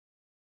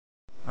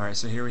Alright,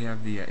 so here we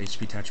have the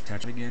HP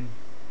Touchpad again,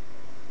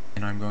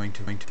 and I'm going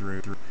to link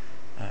through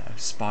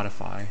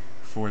Spotify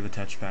for the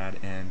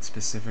touchpad and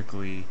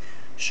specifically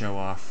show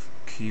off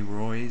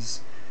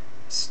Keroi's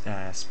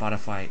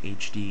Spotify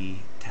HD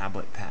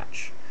tablet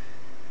patch.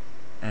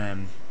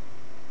 In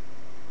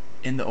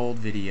the old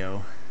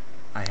video,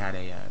 I had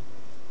a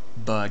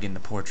bug in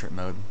the portrait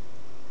mode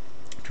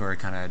to where it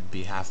kind of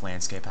be half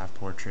landscape, half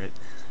portrait.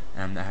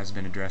 That has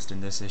been addressed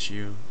in this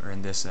issue, or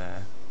in this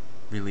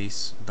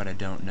release, but I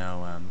don't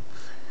know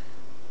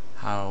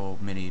how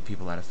many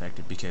people that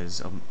affected,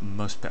 because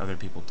most other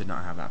people did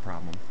not have that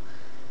problem.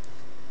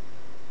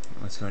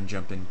 Let's go and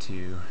jump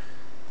into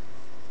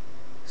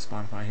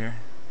Spotify here.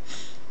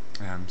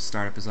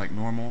 Startup is like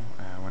normal.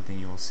 One thing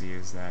you will see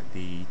is that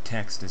the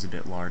text is a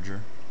bit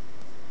larger.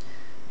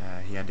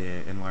 He had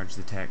to enlarge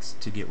the text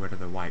to get rid of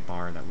the white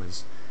bar that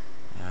was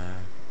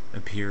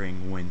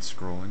appearing when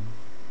scrolling.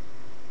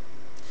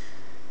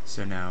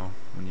 So now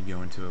when you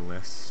go into a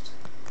list,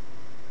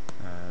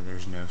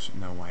 there's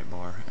no white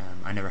bar.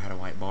 I never had a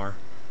white bar,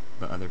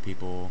 but other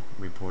people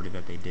reported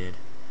that they did.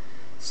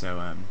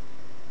 So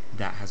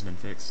that has been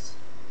fixed.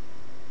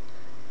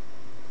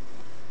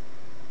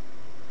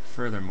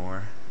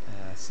 Furthermore,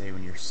 say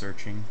when you're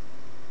searching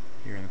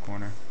here in the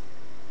corner,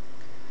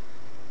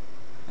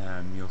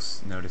 you'll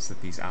notice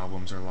that these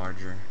albums are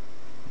larger.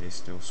 They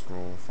still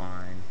scroll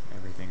fine.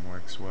 Everything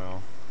works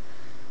well.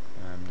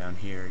 Down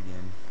here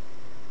again,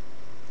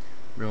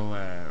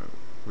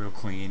 real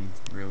clean,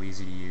 real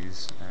easy to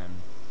use.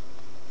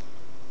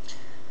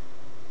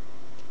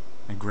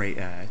 A great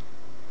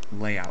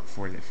layout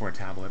for a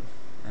tablet.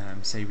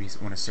 Say we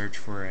want to search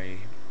for a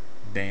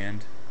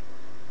band,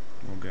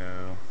 we'll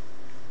go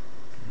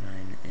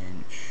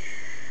 9-inch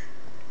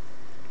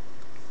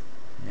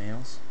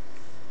nails.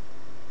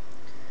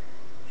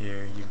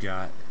 Here you've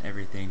got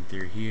everything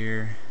through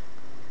here.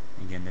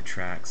 Again, the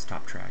tracks,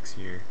 top tracks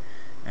here.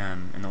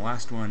 And the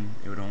last one,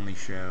 it would only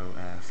show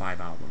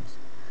 5 albums.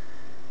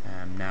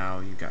 Now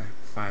you've got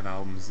 5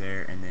 albums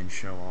there, and then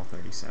show all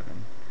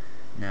 37.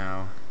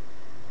 Now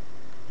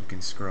you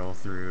can scroll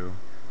through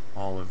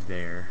all of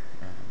their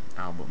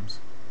albums,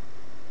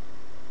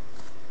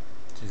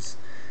 which is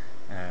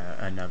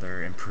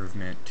another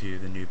improvement to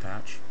the new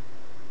patch.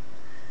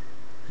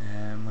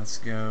 And let's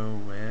go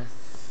with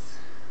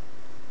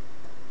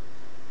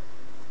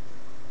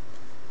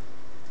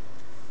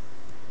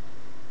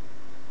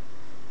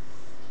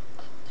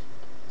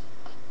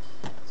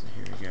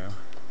go.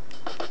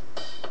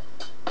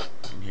 You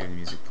can hear the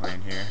music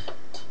playing here.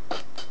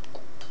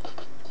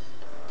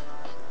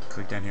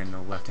 Click down here in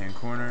the left hand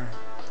corner,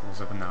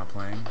 pulls up a now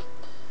playing.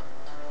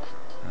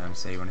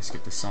 Say you want to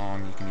skip the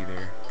song, you can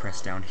either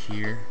press down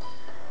here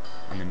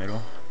in the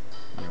middle,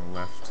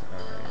 left,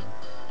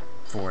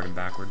 forward and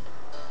backward.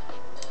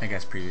 I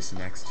guess previous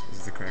and next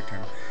is the correct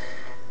term.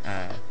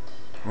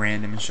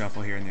 Random and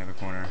shuffle here in the other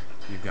corner.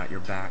 You've got your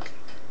back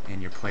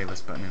and your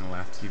playlist button in the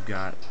left. You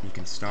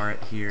can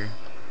start here.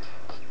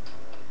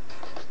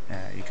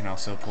 You can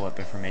also pull up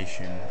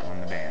information on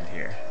the band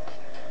here.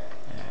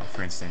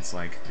 For instance,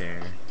 like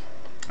their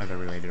other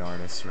related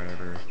artists,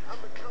 whatever,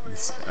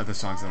 other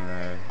songs on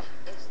the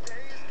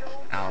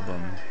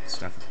album,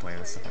 stuff with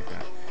playlists, stuff like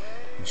that.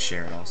 And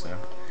share it also.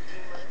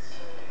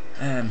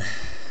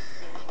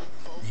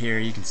 Here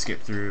you can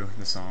skip through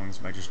the songs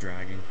by just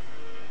dragging.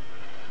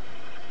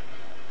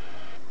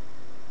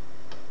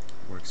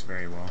 Works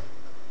very well.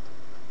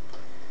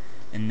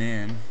 And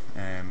then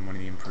one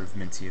of the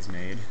improvements he has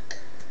made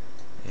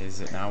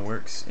is it now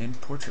works in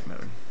portrait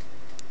mode.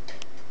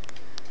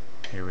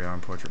 Here we are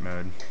in portrait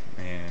mode,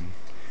 and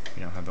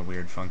we don't have the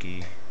weird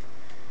funky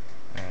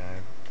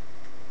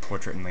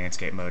portrait and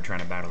landscape mode trying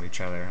to battle each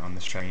other on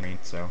this screen.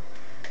 So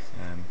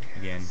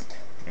again,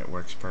 it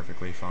works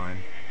perfectly fine.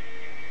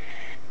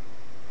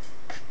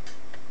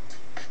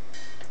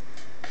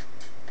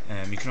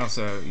 You can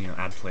also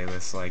add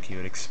playlists like you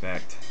would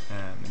expect,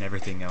 and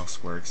everything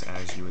else works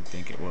as you would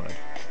think it would.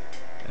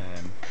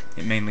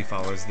 It mainly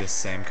follows this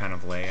same kind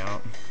of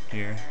layout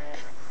here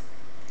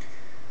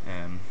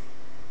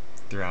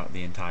throughout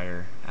the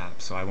entire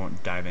app, so I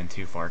won't dive in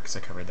too far because I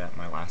covered that in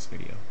my last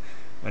video.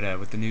 But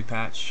with the new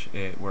patch,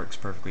 it works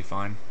perfectly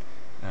fine.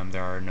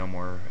 There are no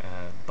more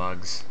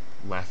bugs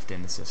left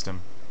in the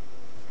system,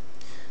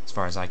 as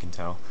far as I can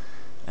tell.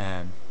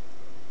 And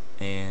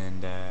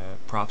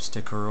props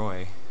to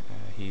Keroi.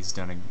 He's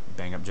done a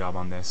bang-up job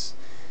on this.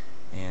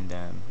 And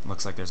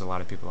looks like there's a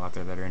lot of people out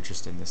there that are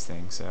interested in this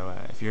thing. So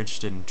if you're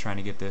interested in trying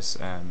to get this,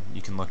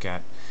 you can look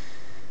at,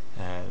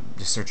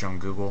 just search on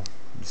Google,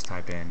 just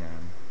type in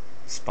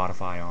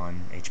Spotify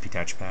on HP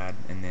Touchpad,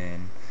 and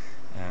then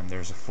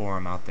there's a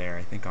forum out there,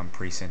 I think on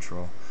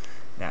Pre-Central,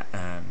 that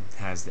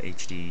has the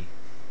HD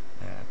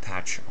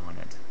patch on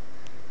it.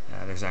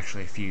 There's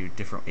actually a few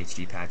different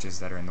HD patches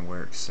that are in the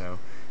works, so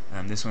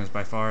this one is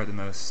by far the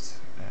most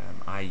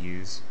I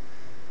use,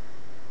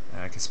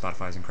 because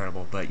Spotify is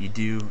incredible, but you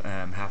do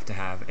have to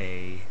have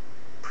a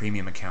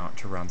premium account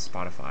to run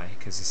Spotify,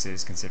 because this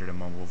is considered a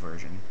mobile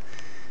version.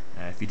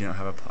 If you don't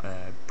have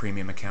a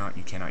premium account,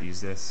 you cannot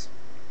use this.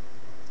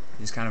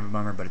 is kind of a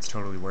bummer, but it's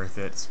totally worth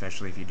it,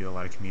 especially if you do a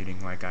lot of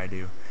commuting like I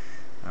do.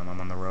 I'm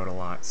on the road a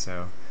lot,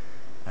 so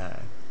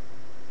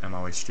I'm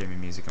always streaming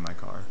music in my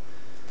car.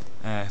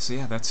 So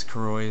yeah, that's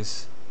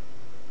Keroi's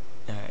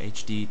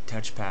HD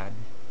Touchpad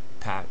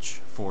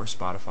patch for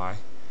Spotify.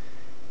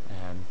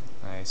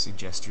 I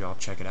suggest you all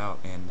check it out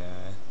and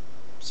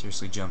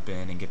seriously jump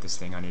in and get this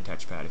thing on your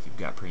touchpad if you've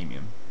got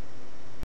premium.